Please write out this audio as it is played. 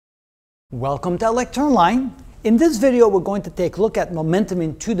Welcome to electron. In this video, we're going to take a look at momentum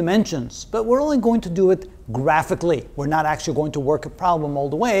in 2 dimensions, but we're only going to do it graphically. We're not actually going to work a problem all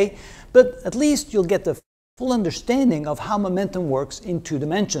the way, but at least you'll get the full understanding of how momentum works in 2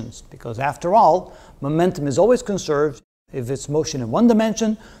 dimensions, because after all, momentum is always conserved if it's motion in 1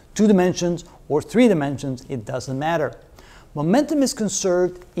 dimension, 2 dimensions, or 3 dimensions, it doesn't matter. Momentum is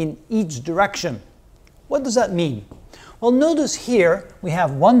conserved in each direction. What does that mean? Well, notice here we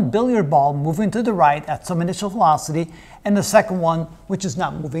have one billiard ball moving to the right at some initial velocity and the second one which is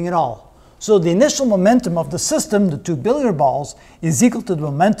not moving at all. So the initial momentum of the system, the 2 billiard balls, is equal to the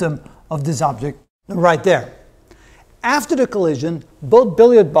momentum of this object right there. After the collision, both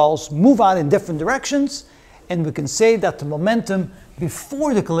billiard balls move out in different directions, and we can say that the momentum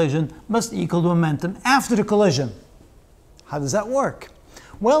before the collision must equal the momentum after the collision. How does that work?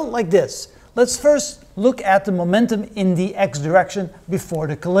 Well, like this. Let's first look at the momentum in the x direction before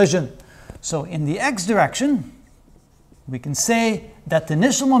the collision. So in the x direction, we can say that the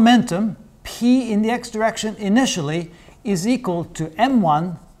initial momentum, p in the x direction initially, is equal to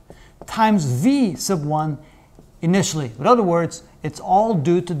m1 times v sub 1 initially. In other words, it's all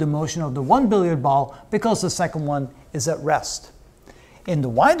due to the motion of the one billiard ball because the second one is at rest. In the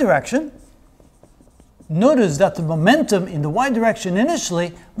y direction, notice that the momentum in the y direction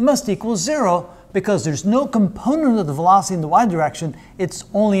initially must equal 0 because there's no component of the velocity in the y direction, it's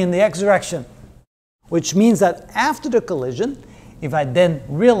only in the x direction. Which means that after the collision, if I then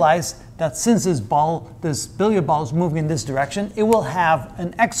realize that since this billiard ball is moving in this direction, it will have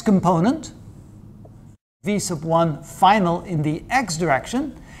an x component, v sub 1 final in the x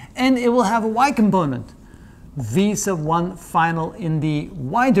direction, and it will have a y component, v sub 1 final in the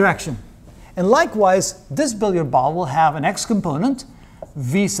y direction. And likewise, this billiard ball will have an x component,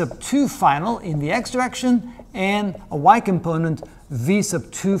 v sub 2 final in the x direction, and a y component, v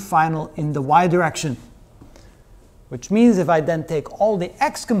sub 2 final in the y direction. Which means if I then take all the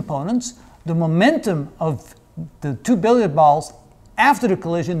x components, the momentum of the 2 billiard balls after the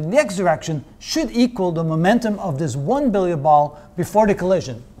collision in the x direction should equal the momentum of this one billiard ball before the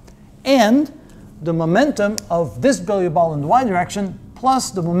collision. And the momentum of this billiard ball in the y direction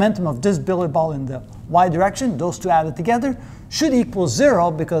plus the momentum of this billiard ball in the y direction, those two added together, should equal 0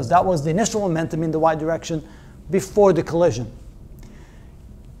 because that was the initial momentum in the y direction before the collision.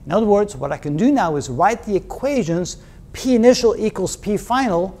 In other words, what I can do now is write the equations p initial equals p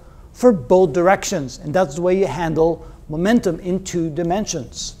final for both directions, and that's the way you handle momentum in 2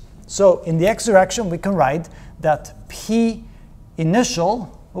 dimensions. So in the x direction, we can write that p in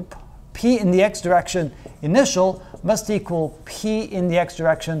the x direction initial must equal p in the x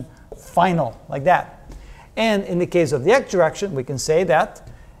direction final, like that. And in the case of the x direction, we can say that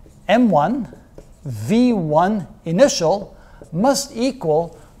m1 v1 initial must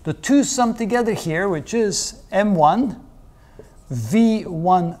equal the 2 summed together here, which is m1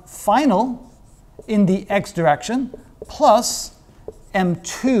 v1 final in the x direction plus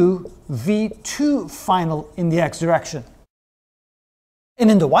m2 v2 final in the x direction. And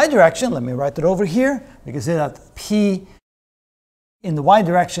in the y direction, let me write it over here. We can say that p in the y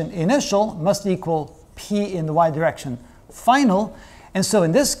direction initial must equal p in the y direction final. And so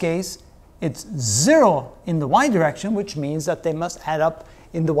in this case, it's 0 in the y direction, which means that they must add up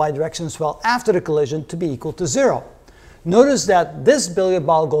in the y direction as well after the collision to be equal to 0. Notice that this billiard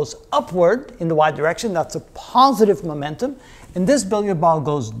ball goes upward in the y direction, that's a positive momentum, and this billiard ball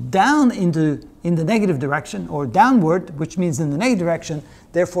goes down in the negative direction, or downward, which means in the negative direction,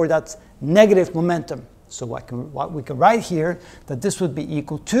 therefore that's negative momentum. So what we can write here, that this would be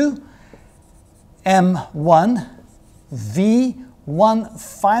equal to m1 v1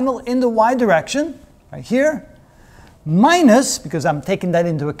 final in the y direction, right here, minus, because I'm taking that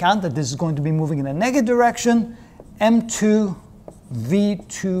into account, that this is going to be moving in a negative direction, m2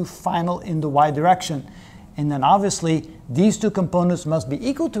 v2 final in the y direction. And then obviously, these 2 components must be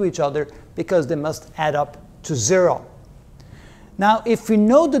equal to each other because they must add up to 0. Now, if we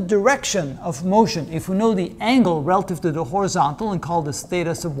know the direction of motion, if we know the angle relative to the horizontal and call this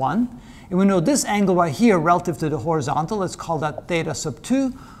theta sub 1, and we know this angle right here relative to the horizontal, let's call that theta sub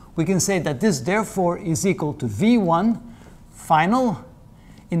 2, we can say that this therefore is equal to v1 final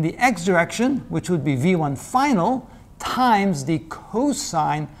in the x direction, which would be v1 final, times the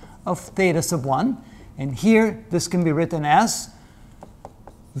cosine of theta sub 1. And here, this can be written as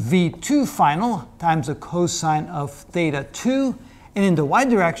v2 final times the cosine of theta 2. And in the y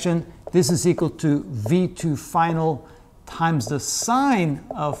direction, this is equal to v2 final times the sine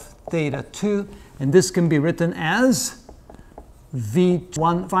of theta 2. And this can be written as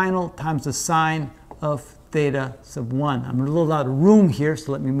v1 final times the sine of theta sub 1. I'm a little out of room here,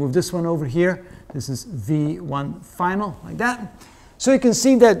 so let me move this one over here. This is V1 final, like that. So you can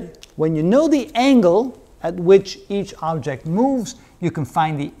see that when you know the angle at which each object moves, you can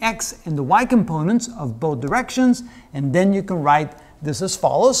find the x and the y components of both directions, and then you can write this as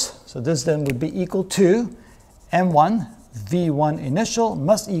follows. So this then would be equal to m1 v1 initial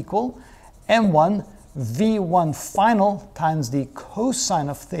must equal m1 v1 final times the cosine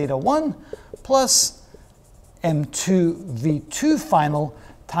of theta 1 plus m2 v2 final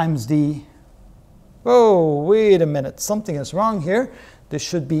times the, oh, wait a minute, something is wrong here. This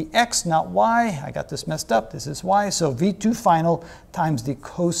should be x, not y. I got this messed up. This is y. So v2 final times the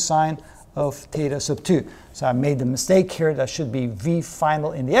cosine of theta sub 2. So I made the mistake here. That should be v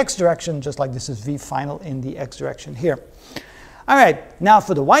final in the x direction, just like this is v final in the x direction here. All right, now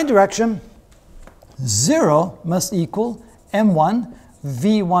for the y direction, 0 must equal m1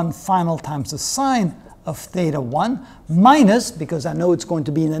 v1 final times the sine of theta 1 minus, because I know it's going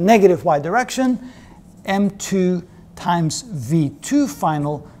to be in the negative y direction, m2 times v2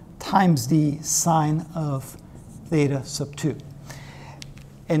 final times the sine of theta sub 2.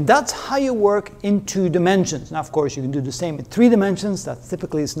 And that's how you work in 2 dimensions. Now, of course, you can do the same in 3 dimensions. That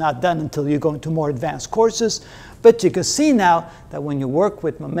typically is not done until you go into more advanced courses. But you can see now that when you work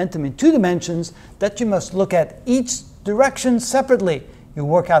with momentum in 2 dimensions, that you must look at each direction separately. You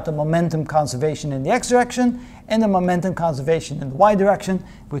work out the momentum conservation in the x direction and the momentum conservation in the y direction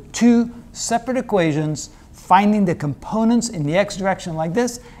with 2 separate equations, finding the components in the x direction like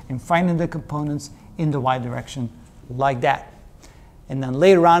this, and finding the components in the y direction like that. And then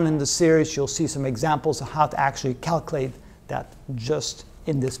later on in the series, you'll see some examples of how to actually calculate that just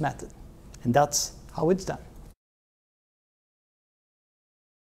in this method. And that's how it's done.